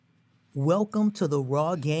Welcome to the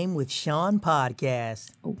Raw Game with Sean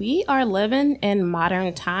podcast. We are living in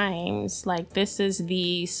modern times. Like, this is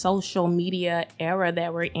the social media era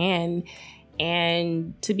that we're in.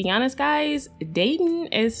 And to be honest, guys, dating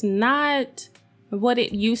is not what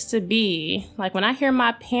it used to be. Like, when I hear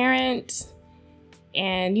my parents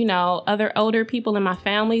and, other older people in my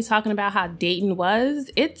family talking about how dating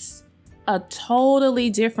was, it's a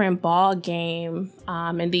totally different ball game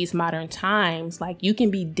in these modern times. Like, you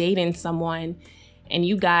can be dating someone and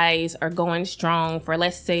you guys are going strong for,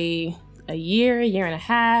 let's say, a year and a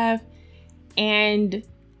half, and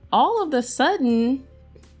all of a sudden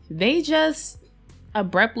they just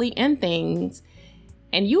abruptly end things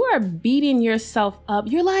and you are beating yourself up.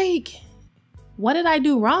 You're like, what did I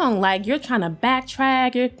do wrong? Like, you're trying to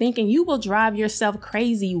backtrack. You're thinking, you will drive yourself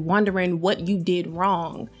crazy wondering what you did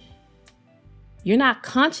wrong. You're not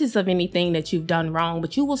conscious of anything that you've done wrong,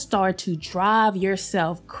 but you will start to drive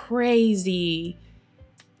yourself crazy.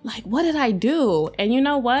 Like, what did I do? And you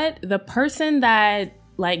know what? The person that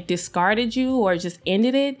discarded you or just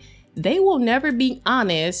ended it, they will never be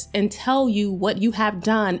honest and tell you what you have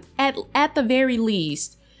done at the very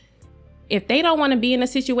least. If they don't want to be in a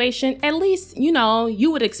situation, at least,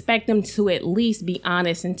 you would expect them to at least be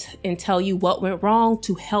honest and tell you what went wrong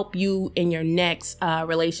to help you in your next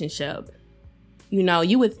relationship.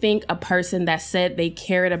 You would think a person that said they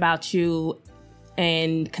cared about you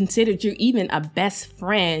and considered you even a best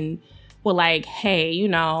friend were like, hey,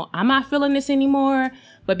 I'm not feeling this anymore.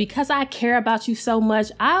 But because I care about you so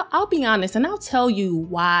much, I'll be honest and I'll tell you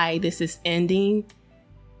why this is ending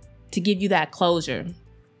to give you that closure.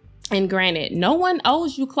 And granted, no one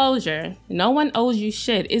owes you closure. No one owes you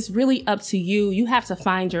shit. It's really up to you. You have to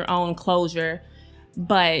find your own closure.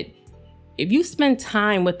 But if you spend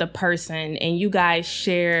time with the person and you guys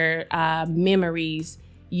share memories,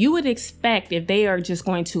 you would expect, if they are just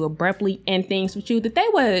going to abruptly end things with you, that they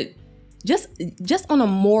would just on a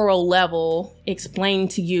moral level explain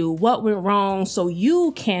to you what went wrong so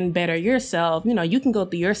you can better yourself. You can go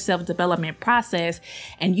through your self-development process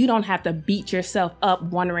and you don't have to beat yourself up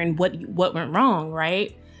wondering what went wrong,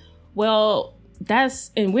 right? Well,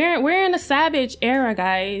 we're in a savage era,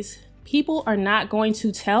 guys. People are not going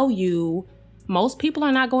to tell you, most people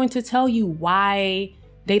are not going to tell you why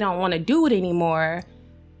they don't want to do it anymore,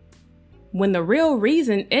 when the real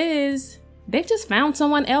reason is they've just found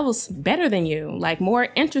someone else better than you, like more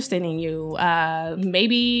interested in you.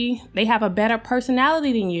 Maybe they have a better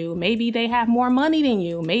personality than you. Maybe they have more money than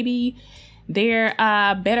you. Maybe they're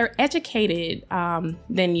better educated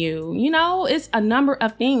than you. It's a number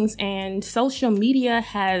of things, and social media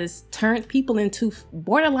has turned people into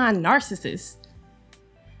borderline narcissists.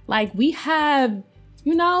 Like, we have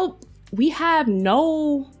no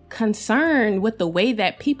concern with the way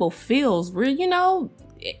that people feels.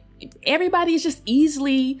 Everybody's just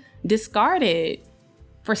easily discarded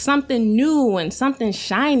for something new and something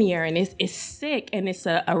shinier, and it's sick, and it's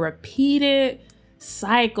a repeated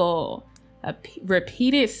cycle.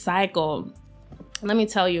 Repeated cycle. Let me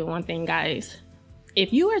tell you one thing, guys.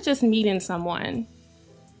 If you are just meeting someone,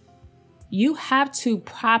 you have to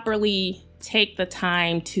properly take the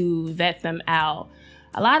time to vet them out.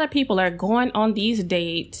 A lot of people are going on these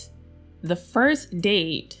dates, the first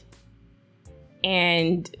date,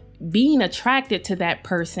 and being attracted to that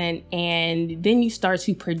person, and then you start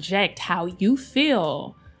to project how you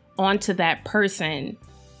feel onto that person,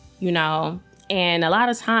 And a lot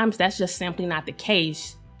of times that's just simply not the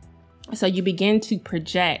case. So you begin to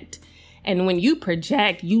project. And when you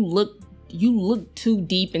project, you look too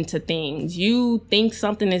deep into things. You think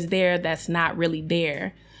something is there that's not really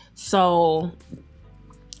there. So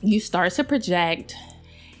you start to project,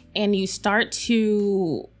 and you start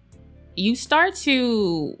to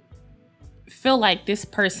feel like this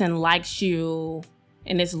person likes you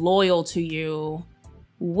and is loyal to you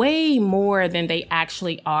way more than they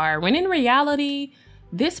actually are. When in reality,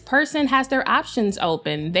 this person has their options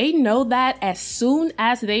open. They know that as soon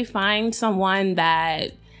as they find someone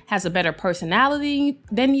that has a better personality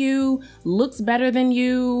than you, looks better than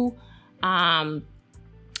you,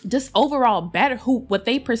 just overall better, what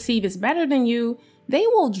they perceive is better than you, they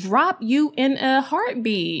will drop you in a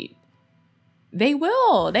heartbeat. They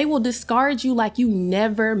will discard you like you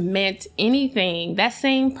never meant anything. That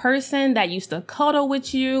same person that used to cuddle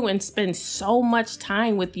with you and spend so much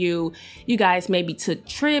time with you, you guys maybe took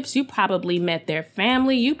trips, you probably met their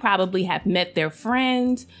family, you probably have met their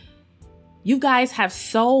friends. You guys have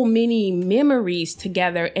so many memories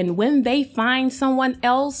together, and when they find someone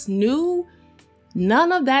else new,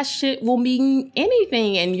 none of that shit will mean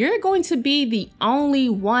anything, and you're going to be the only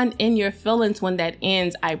one in your feelings when that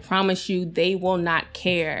ends. I promise you, they will not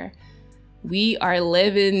care. We are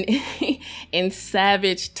living in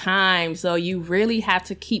savage times. So you really have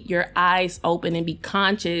to keep your eyes open and be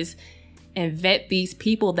conscious and vet these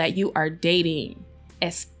people that you are dating,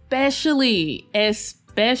 especially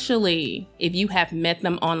if you have met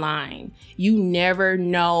them online. You never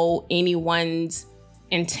know anyone's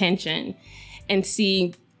intention. And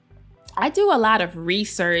see, I do a lot of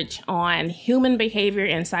research on human behavior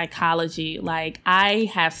and psychology. Like, I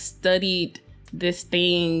have studied this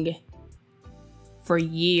thing for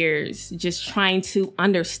years, just trying to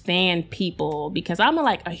understand people, because I'm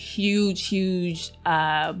a huge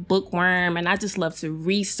bookworm, and I just love to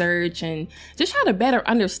research and just try to better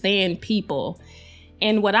understand people.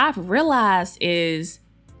 And what I've realized is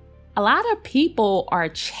a lot of people are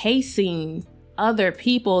chasing other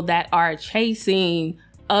people that are chasing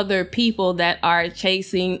other people that are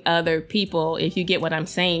chasing other people, if you get what I'm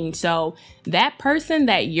saying. So that person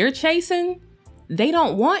that you're chasing, they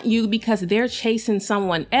don't want you because they're chasing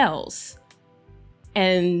someone else.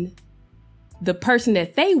 And the person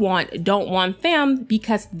that they want don't want them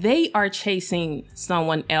because they are chasing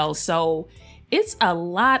someone else. So it's a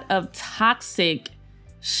lot of toxic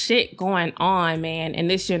shit going on, man, in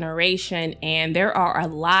this generation. And there are a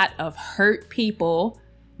lot of hurt people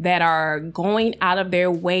that are going out of their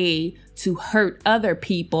way to hurt other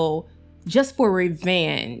people just for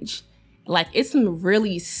revenge. Like, it's some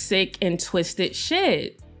really sick and twisted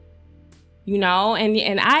shit, you know?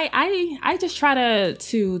 And I just try to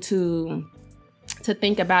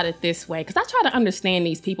think about it this way, because I try to understand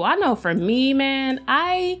these people. I know for me, man,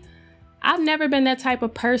 I've never been that type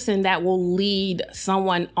of person that will lead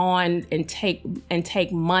someone on and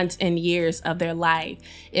take months and years of their life.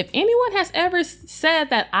 If anyone has ever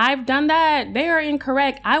said that I've done that, they are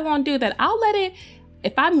incorrect. I won't do that. I'll let it.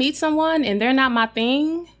 If I meet someone and they're not my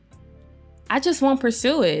thing, I just won't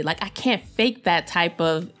pursue it. Like, I can't fake that.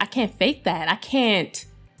 I can't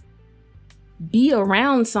be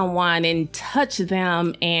around someone and touch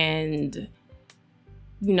them and,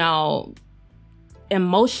 you know,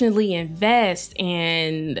 emotionally invest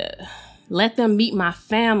and let them meet my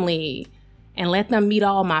family and let them meet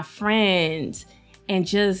all my friends and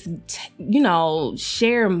just, you know,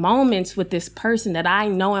 share moments with this person that I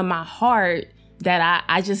know in my heart that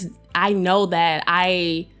I know that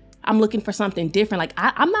I'm looking for something different. Like,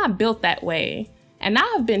 I'm not built that way. And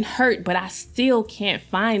I've been hurt, but I still can't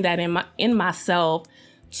find that in myself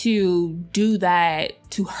to do that,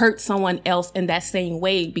 to hurt someone else in that same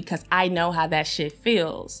way, because I know how that shit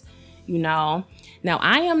feels, you know? Now,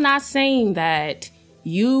 I am not saying that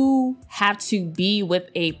you have to be with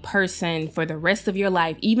a person for the rest of your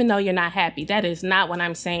life, even though you're not happy. That is not what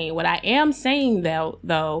I'm saying. What I am saying,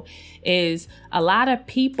 though, is a lot of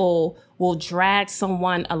people will drag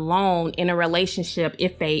someone along in a relationship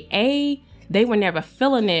if they were never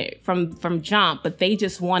feeling it from jump, but they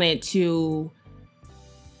just wanted to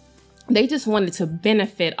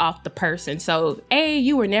benefit off the person. So A,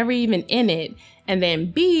 you were never even in it. And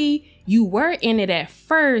then B, you were in it at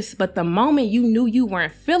first, but the moment you knew you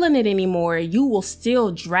weren't feeling it anymore, you will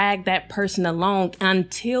still drag that person along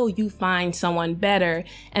until you find someone better.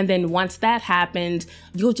 And then once that happens,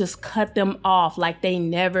 you'll just cut them off like they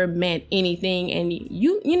never meant anything. And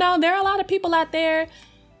you know, there are a lot of people out there,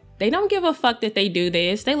 they don't give a fuck that they do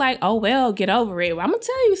this. They like, oh, well, get over it. Well, I'm gonna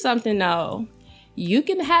tell you something though. You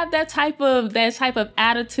can have that type of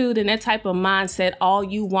attitude and that type of mindset all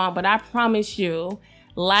you want, but I promise you,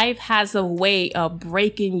 life has a way of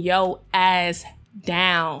breaking your ass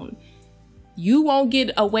down. You won't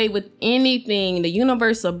get away with anything. The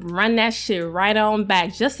universe will run that shit right on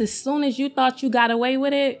back. Just as soon as you thought you got away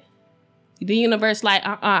with it, the universe like,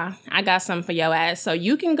 I got something for your ass. So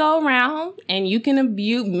you can go around and you can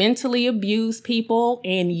mentally abuse people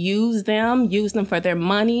and use them for their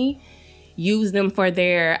money. Use them for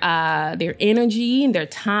their energy and their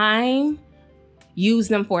time. Use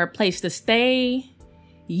them for a place to stay.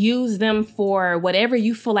 Use them for whatever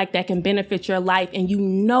you feel like that can benefit your life. And you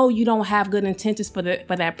know you don't have good intentions for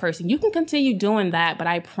that person. You can continue doing that, but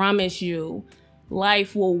I promise you,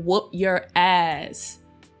 life will whoop your ass.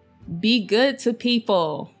 Be good to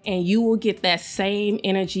people and you will get that same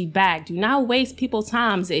energy back. Do not waste people's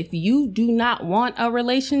time. If you do not want a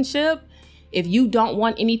relationship, if you don't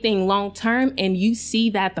want anything long term and you see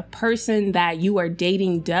that the person that you are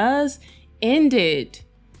dating does, end it.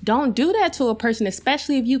 Don't do that to a person,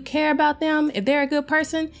 especially if you care about them. If they're a good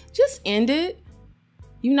person, just end it.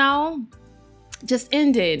 You know, just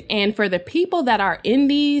end it. And for the people that are in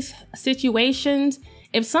these situations,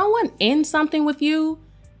 if someone ends something with you,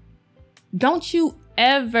 don't you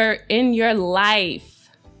ever in your life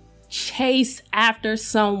chase after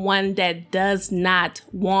someone that does not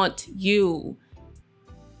want you.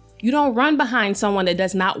 You don't run behind someone that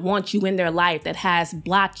does not want you in their life, that has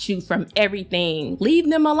blocked you from everything. Leave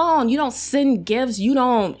them alone. You don't send gifts. You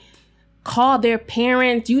don't call their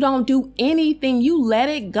parents. You don't do anything. You let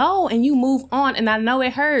it go and you move on. And I know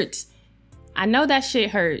it hurts. I know that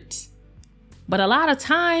shit hurts. But a lot of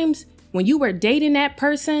times when you were dating that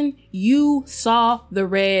person, you saw the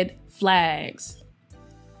red flags.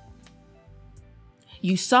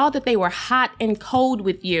 You saw that they were hot and cold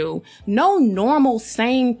with you. No normal,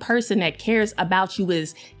 sane person that cares about you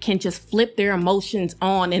can just flip their emotions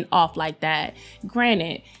on and off like that.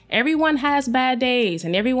 Granted, everyone has bad days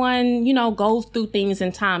and everyone, goes through things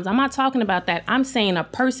in times. I'm not talking about that. I'm saying a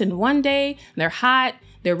person one day, they're hot,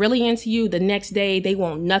 they're really into you. The next day, they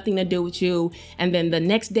want nothing to do with you. And then the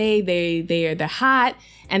next day, they're hot.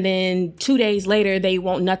 And then 2 days later, they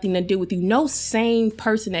want nothing to do with you. No sane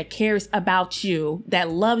person that cares about you, that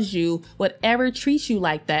loves you, would ever treat you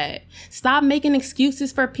like that. Stop making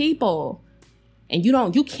excuses for people. And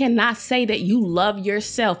you cannot say that you love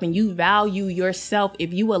yourself and you value yourself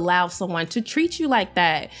if you allow someone to treat you like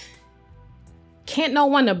that. Can't no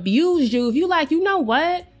one abuse you if you like, you know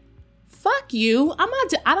what? Fuck you.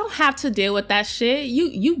 I don't have to deal with that shit.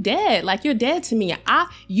 You dead. Like, you're dead to me.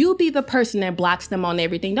 You be the person that blocks them on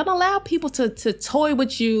everything. Don't allow people to toy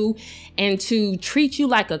with you and to treat you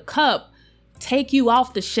like a cup, take you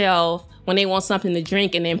off the shelf when they want something to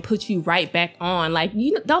drink and then put you right back on. Like,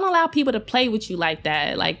 you don't allow people to play with you like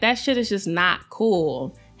that. Like, that shit is just not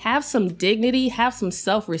cool. Have some dignity, have some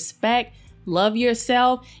self-respect, love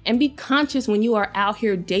yourself, and be conscious when you are out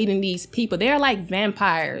here dating these people. They're like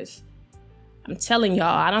vampires. I'm telling y'all,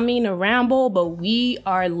 I don't mean to ramble, but we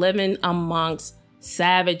are living amongst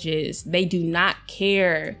savages. They do not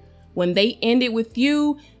care. When they end it with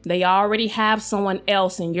you, they already have someone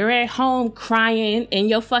else and you're at home crying in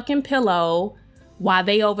your fucking pillow while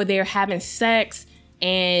they over there having sex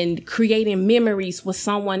and creating memories with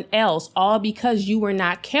someone else, all because you were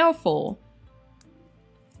not careful.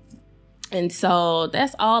 And so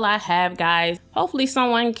that's all I have, guys. Hopefully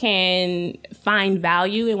someone can find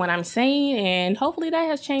value in what I'm saying, and hopefully that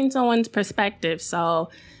has changed someone's perspective. So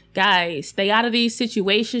guys, stay out of these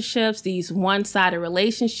situationships, these one-sided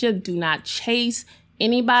relationships. Do not chase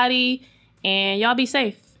anybody, and y'all be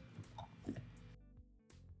safe.